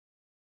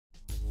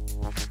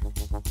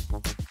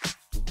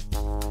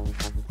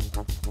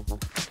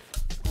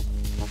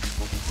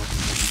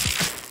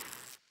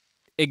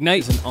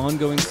Ignite is an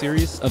ongoing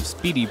series of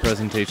speedy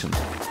presentations.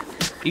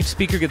 Each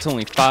speaker gets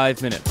only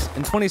 5 minutes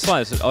and 20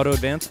 slides that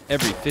auto-advance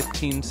every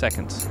 15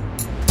 seconds.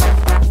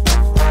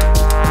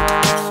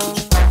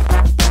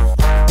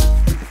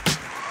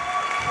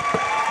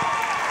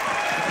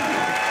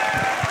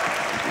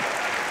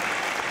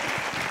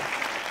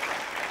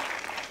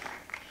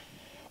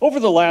 Over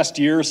the last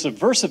year,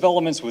 subversive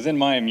elements within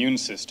my immune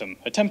system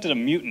attempted a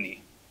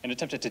mutiny and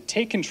attempted to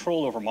take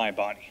control over my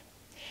body.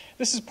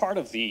 This is part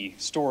of the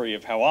story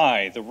of how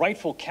I, the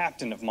rightful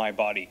captain of my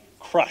body,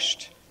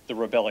 crushed the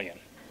rebellion.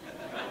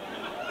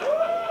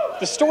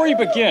 The story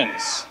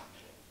begins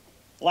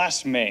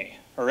last May,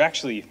 or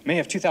actually May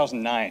of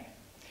 2009.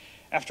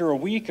 After a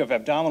week of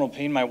abdominal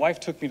pain, my wife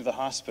took me to the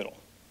hospital.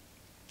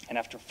 And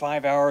after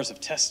 5 hours of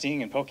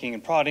testing and poking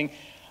and prodding,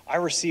 I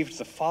received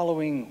the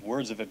following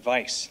words of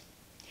advice.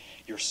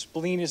 Your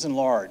spleen is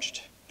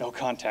enlarged, no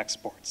contact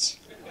sports.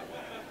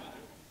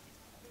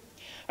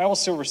 I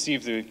also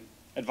received the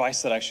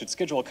advice that I should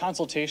schedule a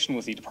consultation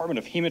with the Department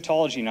of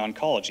Hematology and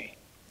Oncology.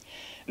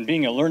 And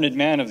being a learned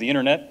man of the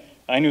internet,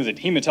 I knew that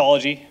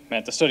hematology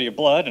meant the study of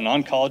blood and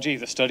oncology,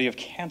 the study of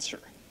cancer.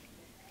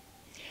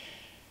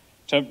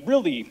 To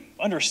really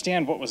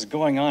understand what was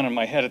going on in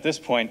my head at this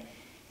point,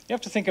 you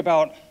have to think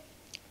about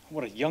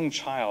what a young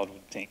child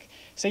would think.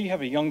 Say you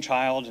have a young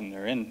child and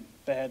they're in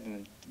bed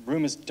and the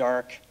room is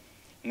dark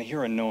and they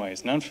hear a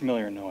noise, an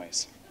unfamiliar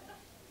noise.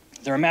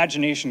 Their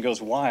imagination goes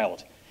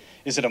wild.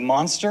 Is it a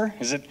monster?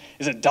 Is it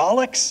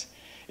Daleks?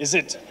 Is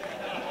it,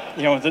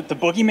 the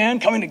boogeyman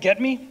coming to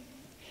get me?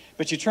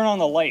 But you turn on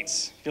the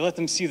lights, you let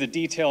them see the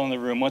detail in the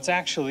room, what's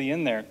actually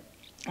in there.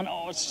 And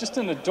oh, it's just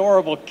an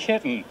adorable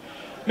kitten.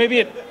 Maybe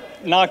it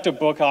knocked a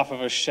book off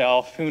of a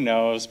shelf, who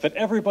knows? But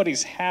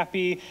everybody's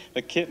happy,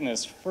 the kitten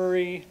is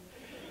furry,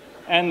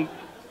 and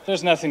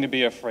there's nothing to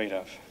be afraid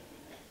of.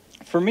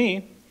 For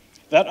me,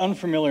 that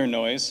unfamiliar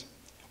noise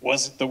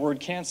was the word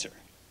cancer.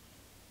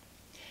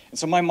 And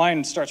so my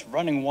mind starts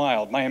running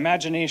wild. My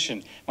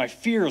imagination, my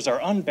fears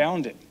are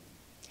unbounded.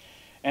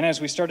 And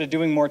as we started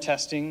doing more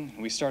testing,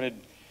 we started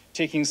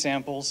taking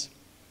samples,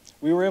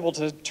 we were able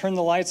to turn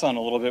the lights on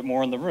a little bit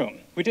more in the room.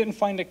 We didn't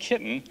find a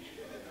kitten,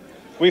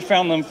 we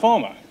found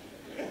lymphoma,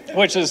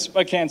 which is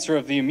a cancer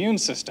of the immune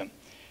system.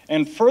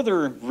 And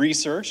further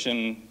research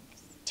and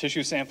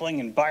tissue sampling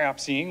and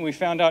biopsying, we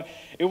found out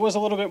it was a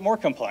little bit more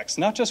complex.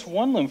 Not just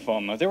one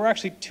lymphoma, there were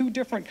actually 2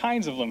 different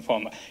kinds of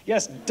lymphoma.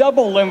 Yes,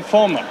 double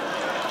lymphoma.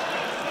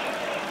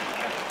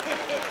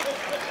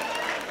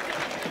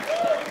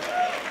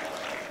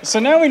 So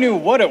now we knew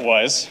what it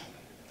was,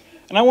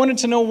 and I wanted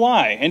to know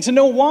why. And to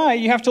know why,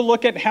 you have to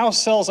look at how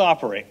cells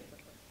operate.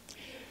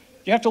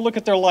 You have to look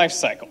at their life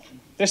cycle.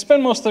 They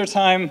spend most of their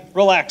time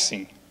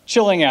relaxing,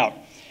 chilling out.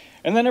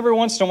 And then every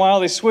once in a while,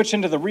 they switch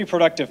into the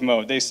reproductive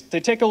mode. They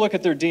take a look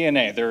at their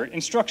DNA, their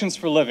instructions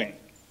for living,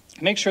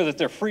 make sure that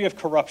they're free of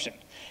corruption.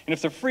 And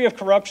if they're free of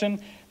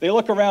corruption, they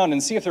look around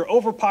and see if they're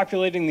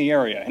overpopulating the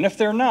area. And if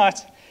they're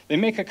not, they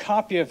make a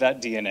copy of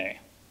that DNA.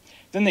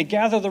 Then they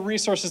gather the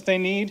resources they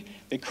need,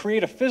 they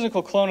create a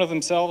physical clone of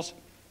themselves,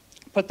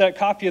 put that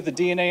copy of the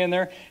DNA in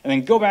there, and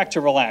then go back to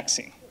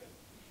relaxing.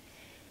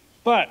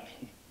 But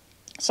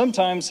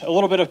sometimes a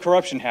little bit of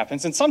corruption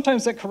happens, and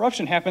sometimes that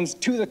corruption happens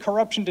to the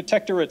corruption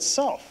detector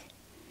itself.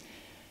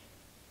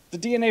 The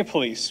DNA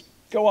police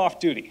go off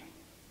duty.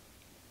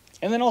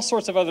 And then all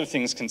sorts of other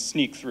things can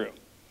sneak through.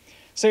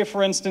 Say,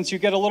 for instance, you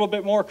get a little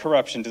bit more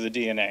corruption to the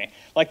DNA,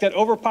 like that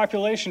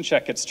overpopulation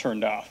check gets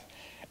turned off,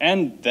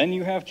 and then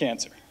you have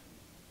cancer.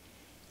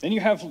 Then you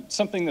have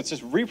something that's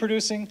just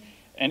reproducing,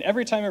 and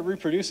every time it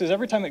reproduces,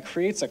 every time it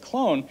creates a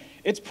clone,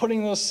 it's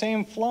putting those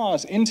same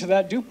flaws into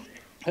that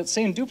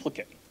same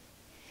duplicate.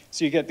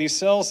 So you get these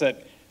cells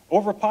that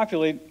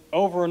overpopulate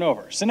over and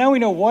over. So now we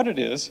know what it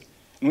is,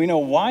 and we know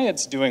why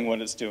it's doing what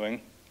it's doing.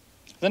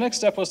 The next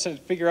step was to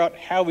figure out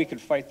how we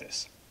could fight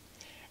this.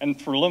 And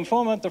for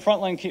lymphoma, the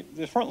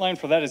front line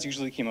for that is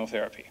usually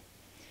chemotherapy.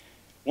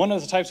 One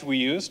of the types we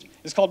used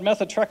is called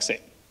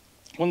methotrexate.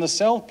 When the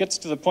cell gets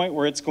to the point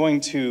where it's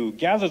going to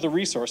gather the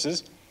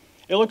resources,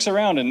 it looks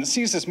around and it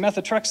sees this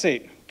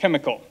methotrexate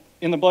chemical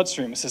in the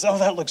bloodstream. It says, oh,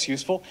 that looks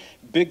useful.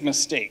 Big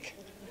mistake.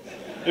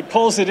 It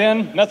pulls it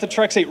in,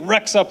 methotrexate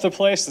wrecks up the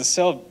place, the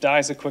cell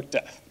dies a quick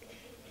death.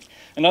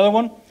 Another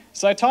one,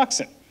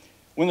 cytoxin.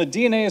 When the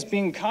DNA is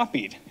being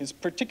copied, it's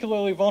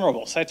particularly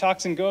vulnerable.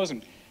 Cytoxin goes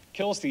and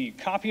kills the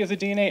copy of the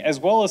DNA as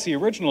well as the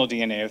original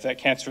DNA of that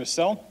cancerous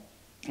cell,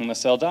 and the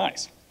cell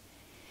dies.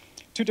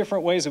 2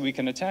 different ways that we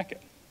can attack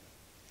it.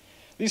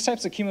 These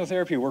types of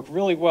chemotherapy work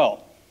really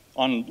well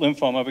on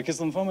lymphoma because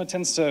lymphoma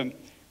tends to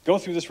go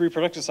through this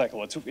reproductive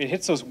cycle. It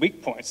hits those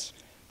weak points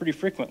pretty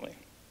frequently.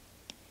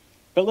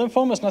 But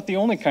lymphoma is not the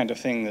only kind of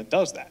thing that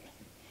does that.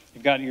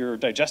 You've got your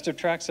digestive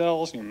tract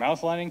cells, your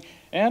mouth lining,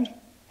 and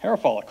hair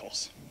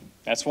follicles.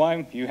 That's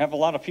why you have a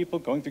lot of people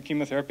going through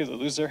chemotherapy that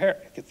lose their hair,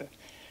 get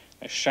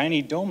a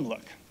shiny dome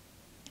look.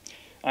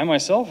 I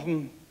myself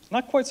am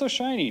not quite so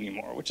shiny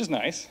anymore, which is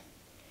nice.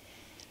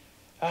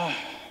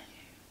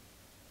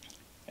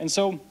 And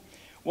so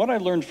what I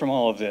learned from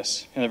all of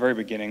this in the very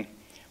beginning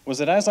was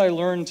that as I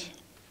learned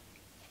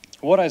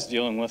what I was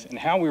dealing with, and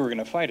how we were going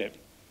to fight it,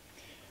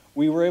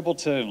 we were able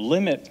to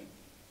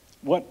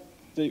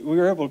we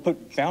were able to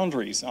put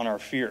boundaries on our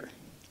fear.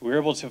 We were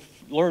able to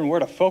learn where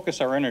to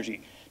focus our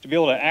energy, to be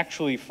able to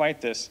actually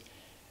fight this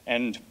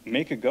and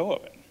make a go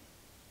of it.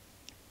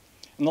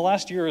 And the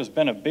last year has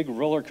been a big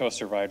roller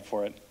coaster ride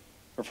for it,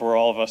 or for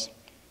all of us.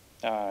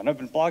 And I've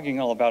been blogging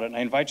all about it, and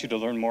I invite you to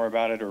learn more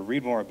about it or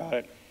read more about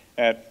it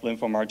at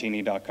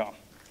lymphomartini.com.